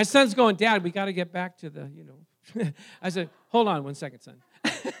 My son's going, Dad, we got to get back to the, I said, hold on 1 second, son.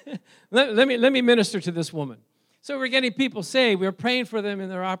 let me minister to this woman. So we're getting people saved. We were praying for them in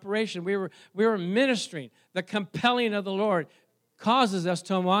their operation. We were ministering. The compelling of the Lord causes us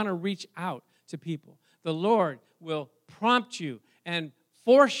to want to reach out to people. The Lord will prompt you and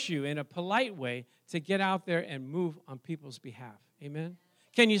force you in a polite way to get out there and move on people's behalf. Amen?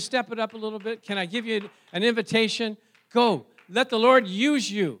 Can you step it up a little bit? Can I give you an invitation? Go. Let the Lord use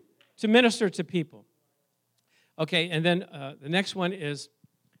you to minister to people. Okay, and then the next one is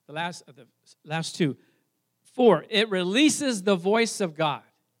the last two. 4, it releases the voice of God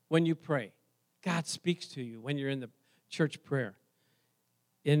when you pray. God speaks to you when you're in the church prayer.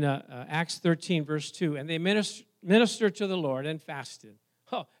 in Acts 13, verse 2. And they ministered to the Lord and fasted.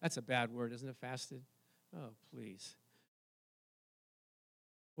 Oh, that's a bad word, isn't it, fasted? Oh, please.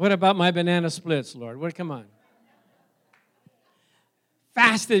 What about my banana splits, Lord? Come on.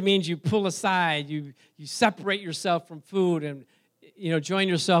 Fasted means you pull aside, you separate yourself from food and, join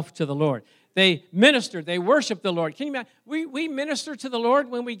yourself to the Lord. They ministered, they worshiped the Lord. Can you imagine? We minister to the Lord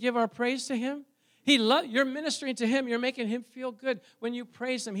when we give our praise to Him. You're ministering to Him. You're making Him feel good when you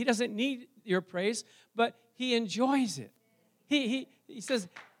praise Him. He doesn't need your praise, but He enjoys it. He says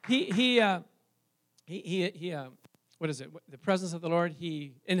what is it? The presence of the Lord.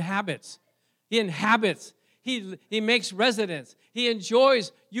 He inhabits. He inhabits. He makes residence. He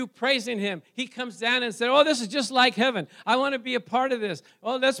enjoys you praising Him. He comes down and says, "Oh, this is just like heaven. I want to be a part of this.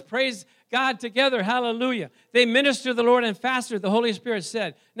 Oh, let's praise God together. Hallelujah." They ministered to the Lord and fasted. The Holy Spirit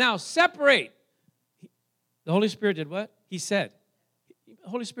said, "Now separate." The Holy Spirit did what? He said. The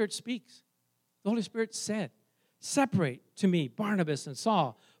Holy Spirit speaks. The Holy Spirit said, "Separate to me Barnabas and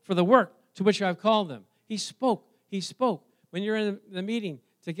Saul for the work to which I have called them." He spoke. He spoke. When you're in the meeting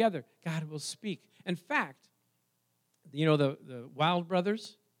together, God will speak. In fact, the Wild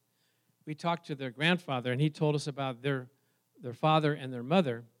brothers, we talked to their grandfather, and he told us about their father and their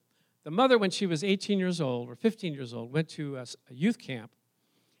mother. The mother, when she was 18 years old or 15 years old, went to a youth camp,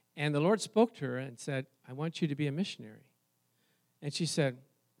 and the Lord spoke to her and said, "I want you to be a missionary." And she said,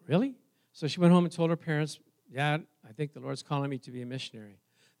 "Really?" So she went home and told her parents, "Dad, I think the Lord's calling me to be a missionary."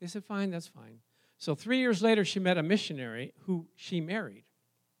 They said, "Fine, that's fine." So 3 years later, she met a missionary who she married.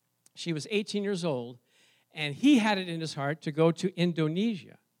 She was 18 years old, and he had it in his heart to go to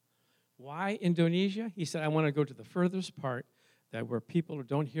Indonesia. Why Indonesia? He said, "I want to go to the furthest part where people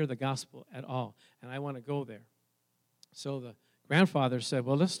don't hear the gospel at all, and I want to go there." So the grandfather said,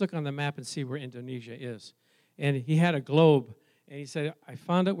 "Well, let's look on the map and see where Indonesia is." And he had a globe, and he said, "I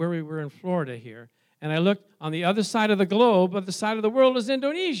found out where we were in Florida here, and I looked on the other side of the globe, but the side of the world is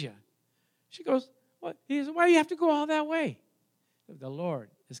Indonesia." She goes, "What?" He said, "Why do you have to go all that way?" "The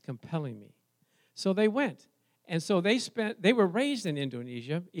Lord is compelling me." So they went. And so they were raised in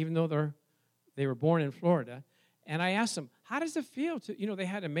Indonesia, even though they were born in Florida. And I asked them, how does it feel to, they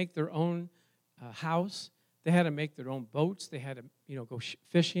had to make their own house. They had to make their own boats. They had to, go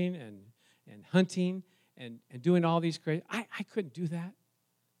fishing and hunting and doing all these crazy. I couldn't do that.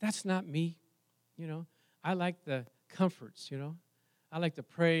 That's not me, I like the comforts, I like to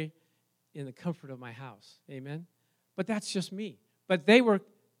pray in the comfort of my house. Amen? But that's just me. But the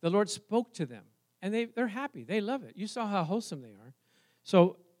Lord spoke to them. And they're happy. They love it. You saw how wholesome they are.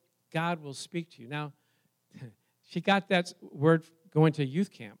 So God will speak to you. Now, she got that word going to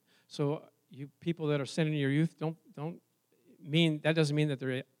youth camp. So you people that are sending your youth, that doesn't mean that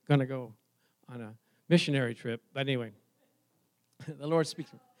they're going to go on a missionary trip. But anyway, the Lord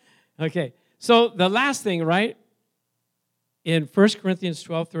speaks. Okay. So the last thing, right? In 1 Corinthians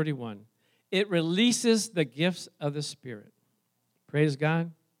 12:31, it releases the gifts of the Spirit. Praise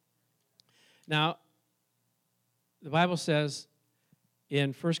God. Now, the Bible says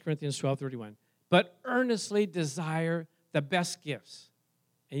in 1 Corinthians 12:31, "But earnestly desire the best gifts,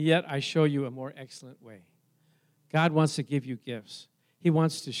 and yet I show you a more excellent way." God wants to give you gifts. He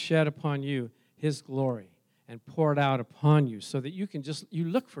wants to shed upon you His glory and pour it out upon you so that you can you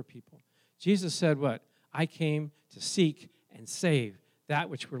look for people. Jesus said what? "I came to seek and save that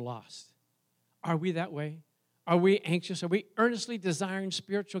which were lost." Are we that way? Are we anxious? Are we earnestly desiring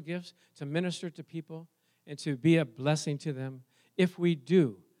spiritual gifts to minister to people and to be a blessing to them? If we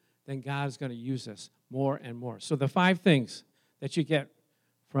do, then God is going to use us more and more. So the 5 things that you get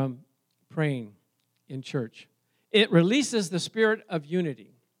from praying in church. It releases the spirit of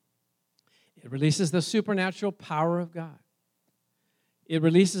unity. It releases the supernatural power of God. It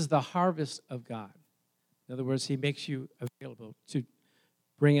releases the harvest of God. In other words, He makes you available to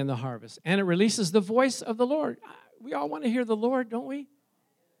bring in the harvest. And it releases the voice of the Lord. We all want to hear the Lord, don't we?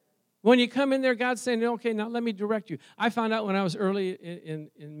 When you come in there, God's saying, "Okay, now let me direct you." I found out when I was early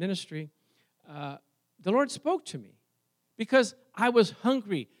in ministry, the Lord spoke to me because I was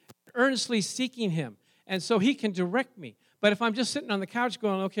hungry, earnestly seeking Him. And so He can direct me. But if I'm just sitting on the couch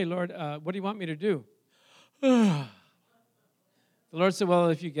going, "Okay, Lord, what do you want me to do?" The Lord said, "Well,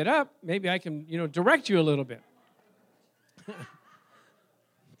 if you get up, maybe I can, direct you a little bit."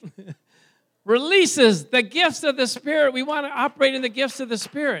 Releases the gifts of the Spirit. We want to operate in the gifts of the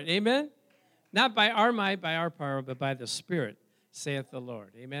Spirit. Amen? Not by our might, by our power, but by the Spirit, saith the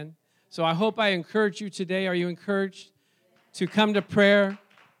Lord. Amen? So I hope I encourage you today. Are you encouraged to come to prayer,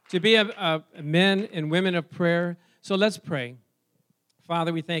 to be a men and women of prayer? So let's pray.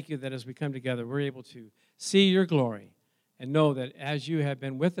 Father, we thank you that as we come together, we're able to see your glory and know that as you have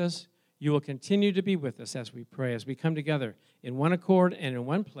been with us, you will continue to be with us as we pray, as we come together in one accord and in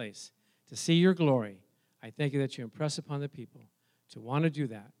one place to see your glory. I thank you that you impress upon the people to want to do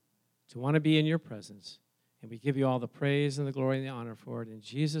that, to want to be in your presence. And we give you all the praise and the glory and the honor for it in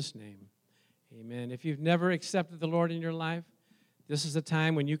Jesus' name. Amen. If you've never accepted the Lord in your life, this is the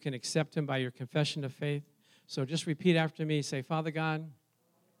time when you can accept him by your confession of faith. So just repeat after me. Say, Father God,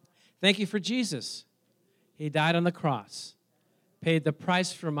 thank you for Jesus. He died on the cross, paid the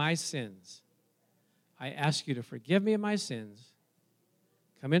price for my sins. I ask you to forgive me of my sins,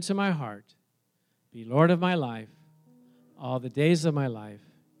 come into my heart, be Lord of my life, all the days of my life.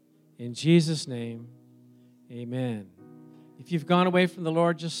 In Jesus' name, amen. If you've gone away from the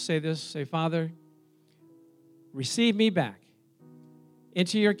Lord, just say this. Say, Father, receive me back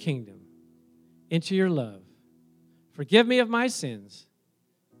into your kingdom, into your love. Forgive me of my sins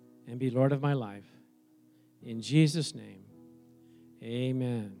and be Lord of my life. In Jesus' name,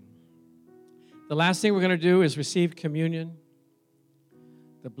 amen. The last thing we're going to do is receive communion.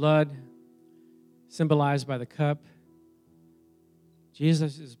 The blood symbolized by the cup.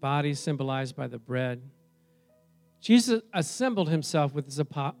 Jesus' body symbolized by the bread. Jesus assembled himself with his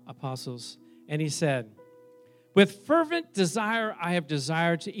apostles, and he said, with fervent desire, I have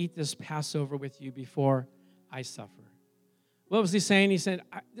desired to eat this Passover with you before I suffer. What was he saying? He said,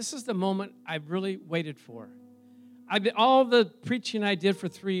 this is the moment I've really waited for. All the preaching I did for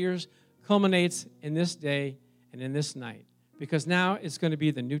 3 years culminates in this day and in this night, because now it's going to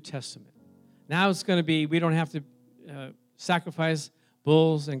be the New Testament. Now it's going to be, we don't have to sacrifice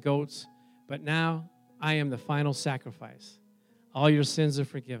bulls and goats, but now I am the final sacrifice. All your sins are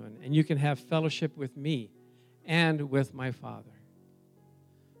forgiven, and you can have fellowship with me and with my Father.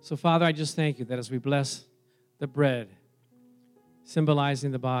 So, Father, I just thank you that as we bless the bread,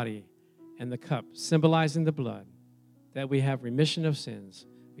 symbolizing the body, and the cup, symbolizing the blood, that we have remission of sins,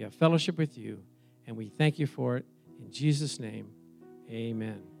 we have fellowship with you, and we thank you for it. In Jesus' name,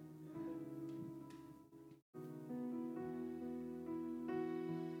 amen.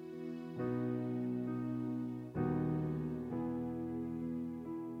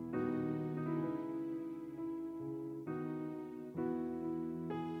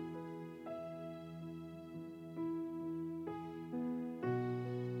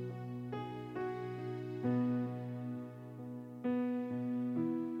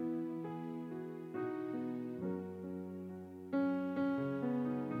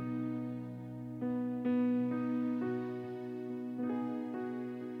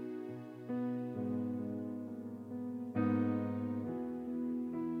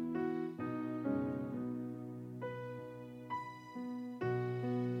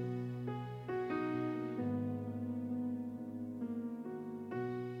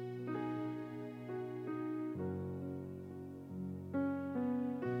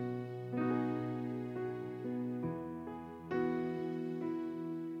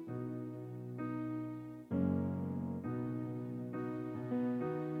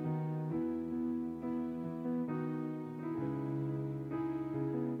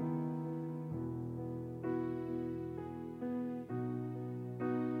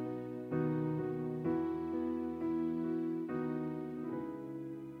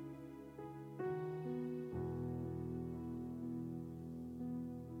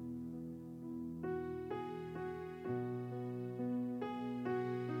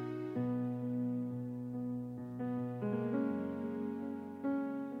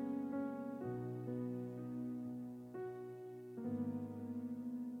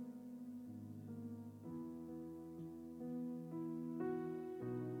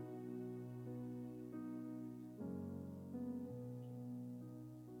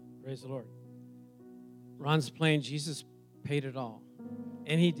 Praise the Lord. Ron's playing Jesus paid it all.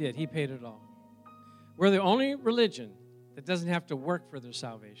 And he did. He paid it all. We're the only religion that doesn't have to work for their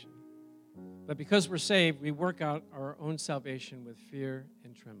salvation. But because we're saved, we work out our own salvation with fear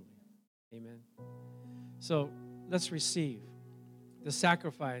and trembling. Amen. So let's receive the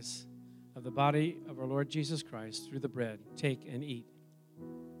sacrifice of the body of our Lord Jesus Christ through the bread. Take and eat.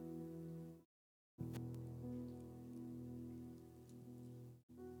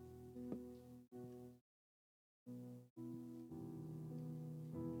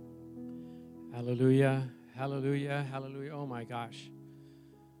 Hallelujah, hallelujah, hallelujah. Oh, my gosh.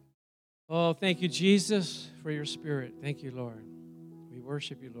 Oh, thank you, Jesus, for your spirit. Thank you, Lord. We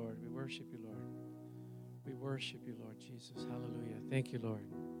worship you, Lord. We worship you, Lord. We worship you, Lord Jesus. Hallelujah. Thank you, Lord.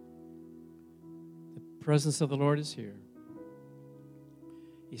 The presence of the Lord is here.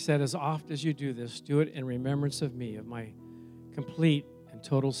 He said, as oft as you do this, do it in remembrance of me, of my complete and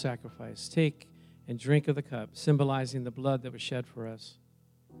total sacrifice. Take and drink of the cup, symbolizing the blood that was shed for us.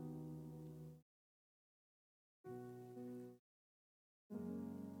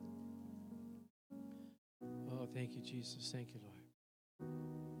 Oh, thank you, Jesus. Thank you, Lord.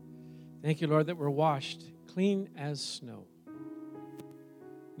 Thank you, Lord, that we're washed clean as snow.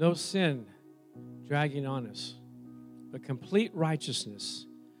 No sin dragging on us, but complete righteousness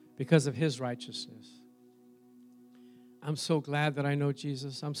because of his righteousness. I'm so glad that I know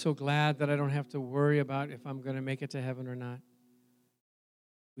Jesus. I'm so glad that I don't have to worry about if I'm going to make it to heaven or not.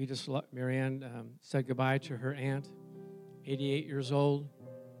 We just, Marianne said goodbye to her aunt, 88 years old,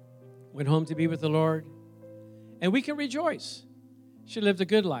 went home to be with the Lord, and we can rejoice. She lived a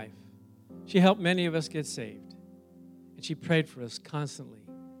good life. She helped many of us get saved, and she prayed for us constantly.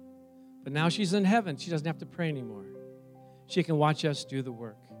 But now she's in heaven. She doesn't have to pray anymore. She can watch us do the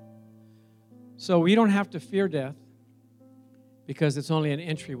work. So we don't have to fear death because it's only an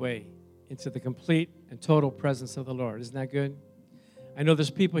entryway into the complete and total presence of the Lord. Isn't that good? I know there's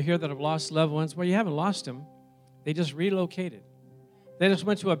people here that have lost loved ones. Well, you haven't lost them. They just relocated. They just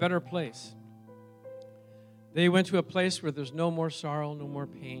went to a better place. They went to a place where there's no more sorrow, no more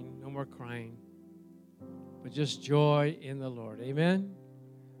pain, no more crying, but just joy in the Lord. Amen?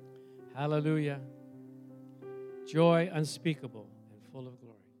 Hallelujah. Joy unspeakable and full of glory.